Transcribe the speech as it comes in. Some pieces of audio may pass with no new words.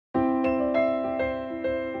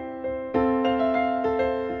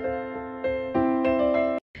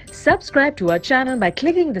Subscribe to our channel by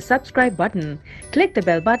clicking the subscribe button. Click the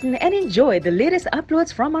bell button and enjoy the latest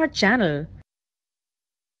uploads from our channel.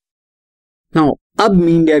 Now, अब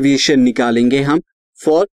mean deviation निकालेंगे हम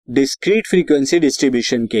for discrete frequency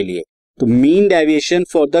distribution के लिए. तो mean deviation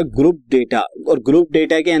for the group data, और group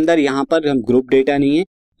data के अंदर यहां पर हम ग्रुप डेटा नहीं है,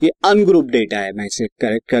 ये अनग्रुप डेटा है. मैं इसे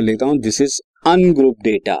करेक्ट कर लेता हूं, दिस इज अनग्रुप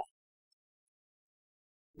डेटा.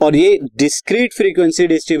 और ये डिस्क्रीट फ्रीक्वेंसी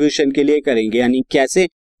डिस्ट्रीब्यूशन के लिए करेंगे. यानी कैसे?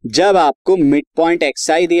 जब आपको मिड पॉइंट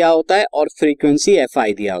xi दिया होता है और फ्रीक्वेंसी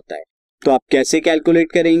fi दिया होता है, तो आप कैसे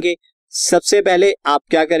कैलकुलेट करेंगे? सबसे पहले आप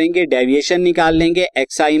क्या करेंगे, डेविएशन निकाल लेंगे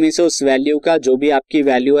xi में से उस वैल्यू का, जो भी आपकी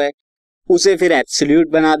वैल्यू है उसे फिर एब्सोल्यूट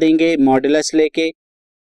बना देंगे मॉडुलस लेके,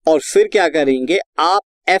 और फिर क्या करेंगे, आप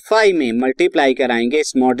fi में मल्टीप्लाई कराएंगे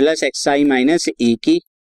इस मॉडुलस xi माइनस a की,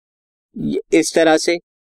 इस तरह से.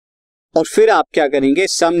 और फिर आप क्या करेंगे,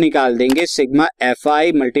 सम निकाल देंगे sigma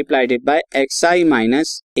fi मल्टीप्लाइडेड bye xi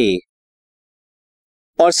minus a,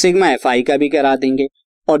 और सिग्मा fi का भी करा देंगे.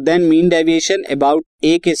 और then mean deviation about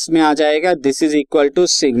a किस में आ जाएगा, this is equal to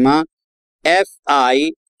sigma fi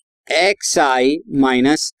xi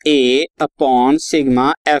minus a upon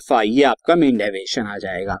sigma fi. ये आपका मीन डेविएशन आ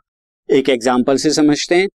जाएगा. एक एग्जांपल से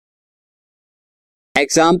समझते हैं.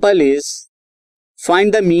 Example is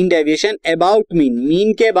find the mean deviation about mean.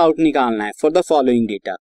 Mean के अबाउट निकालना है फॉर द फॉलोइंग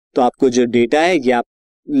डेटा. तो आपको जो डेटा है ये आप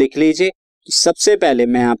लिख लीजिए. सबसे पहले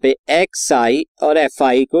मैं यहाँ पे xi और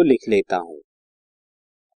fi को लिख लेता हूं.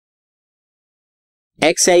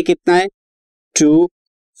 xi कितना है, 2,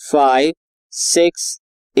 5, 6,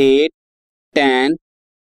 8, 10,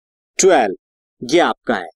 12, ये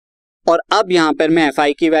आपका है. और अब यहां पर मैं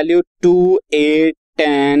fi की वैल्यू 2, 8,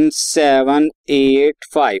 10, 7, 8,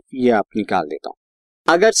 5 ये आप निकाल देता हूं.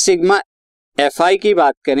 अगर सिग्मा fi की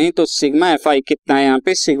बात करें तो सिग्मा fi कितना है, यहाँ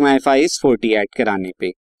पे सिग्मा fi इज 40 ऐड कराने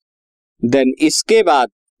पे. देन इसके बाद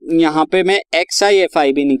यहाँ पे मैं xi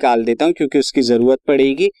fi भी निकाल देता हूं, क्योंकि उसकी जरूरत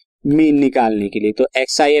पड़ेगी मीन निकालने के लिए. तो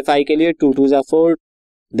xi fi के लिए 2 2 जा 4,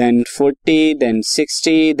 देन 40, देन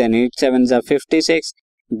 60, देन 8 7 जा 56,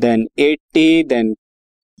 देन 80, देन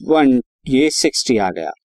 1, ये 60 आ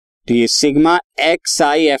गया. तो ये सिग्मा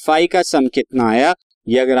xi fi का सम कितना आया,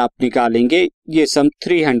 ये अगर आप निकालेंगे ये सम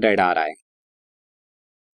 300 आ रहा है.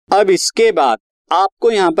 अब इसके बाद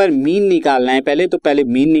आपको यहां पर मीन निकालना है. पहले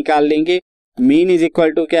मीन निकाल लेंगे. मीन इज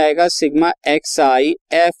इक्वल टू क्या आएगा, सिग्मा xi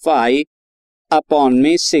fi अपॉन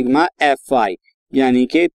में सिग्मा fi, यानी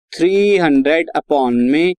कि 300 अपॉन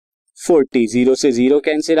में 40. 0 से 0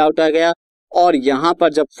 कैंसिल आउट आ गया, और यहां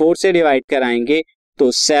पर जब 4 से डिवाइड कराएंगे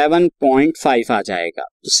तो 7.5 आ जाएगा.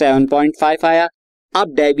 तो 7.5 आया.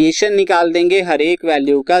 अब डेविएशन निकाल देंगे हर एक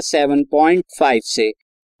वैल्यू का 7.5 से,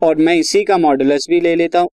 और मैं इसी का मॉडुलस भी ले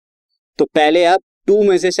लेता हूं. तो पहले अब 2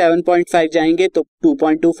 में से 7.5 जाएंगे तो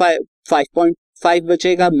 2.25, 5.5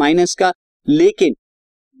 बचेगा माइनस का, लेकिन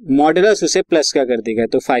मॉडुलस उसे प्लस का कर देगा,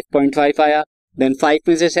 तो 5.5 आया. देन 5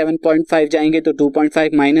 में से 7.5 जाएंगे तो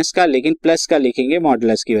 2.5 माइनस का, लेकिन प्लस का लिखेंगे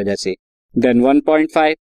मॉडुलस की वजह से. देन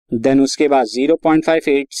 1.5, देन उसके बाद 0.5,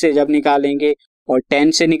 8 से जब निकालेंगे और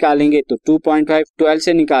 10 से निकालेंगे तो 2.5, 12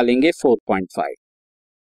 से निकालेंगे 4.5.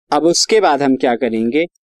 अब उसके बाद हम क्या करेंगे,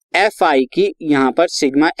 fi की यहाँ पर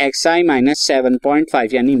सिग्मा xi माइनस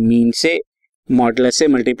 7.5 यानी मीन से मॉडुलस से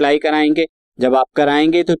मल्टीप्लाई कराएंगे. जब आप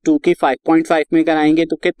कराएंगे तो 2 की 5.5 में कराएंगे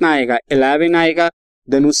तो कितना आएगा, 11 आएगा.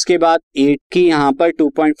 देन उसके बाद 8 की यहाँ पर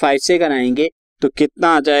 2.5 से कराएंगे तो कितना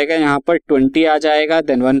आ जाएगा, यहाँ पर 20 आ जाएगा.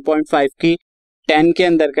 देन 1.5 की 10 के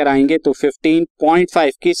अंदर कराएंगे तो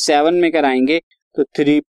 15.5 की 7 में कराएंगे तो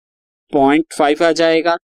 3.5 आ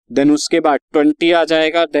जाएगा. देन उसके बाद 20 आ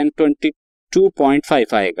जाएगा, देन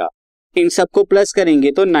 22.5 आएगा. इन सबको प्लस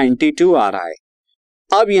करेंगे तो 92 आ रहा है.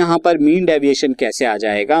 अब यहां पर मीन डेविएशन कैसे आ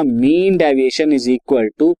जाएगा, mean deviation is equal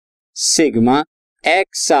to sigma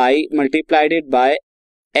xi मल्टीप्लाइडेड bye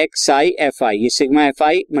xi fi. ये सिग्मा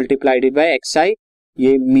fi मल्टीप्लाइडेड बाय xi,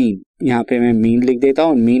 ये मीन. यहाँ पे मैं मीन लिख देता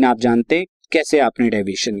हूँ. मीन आप जानते हैं कैसे आपने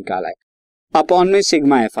डेविएशन निकाला है, अपॉन में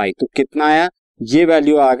सिग्मा fi. तो कितना आया, ये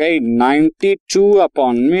वैल्यू आ गई 92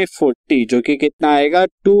 अपॉन में 40, जो कि कितना आएगा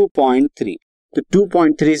 2.3. तो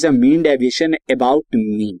 2.3 is the mean deviation about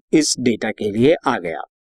mean, इस डेटा के लिए आ गया.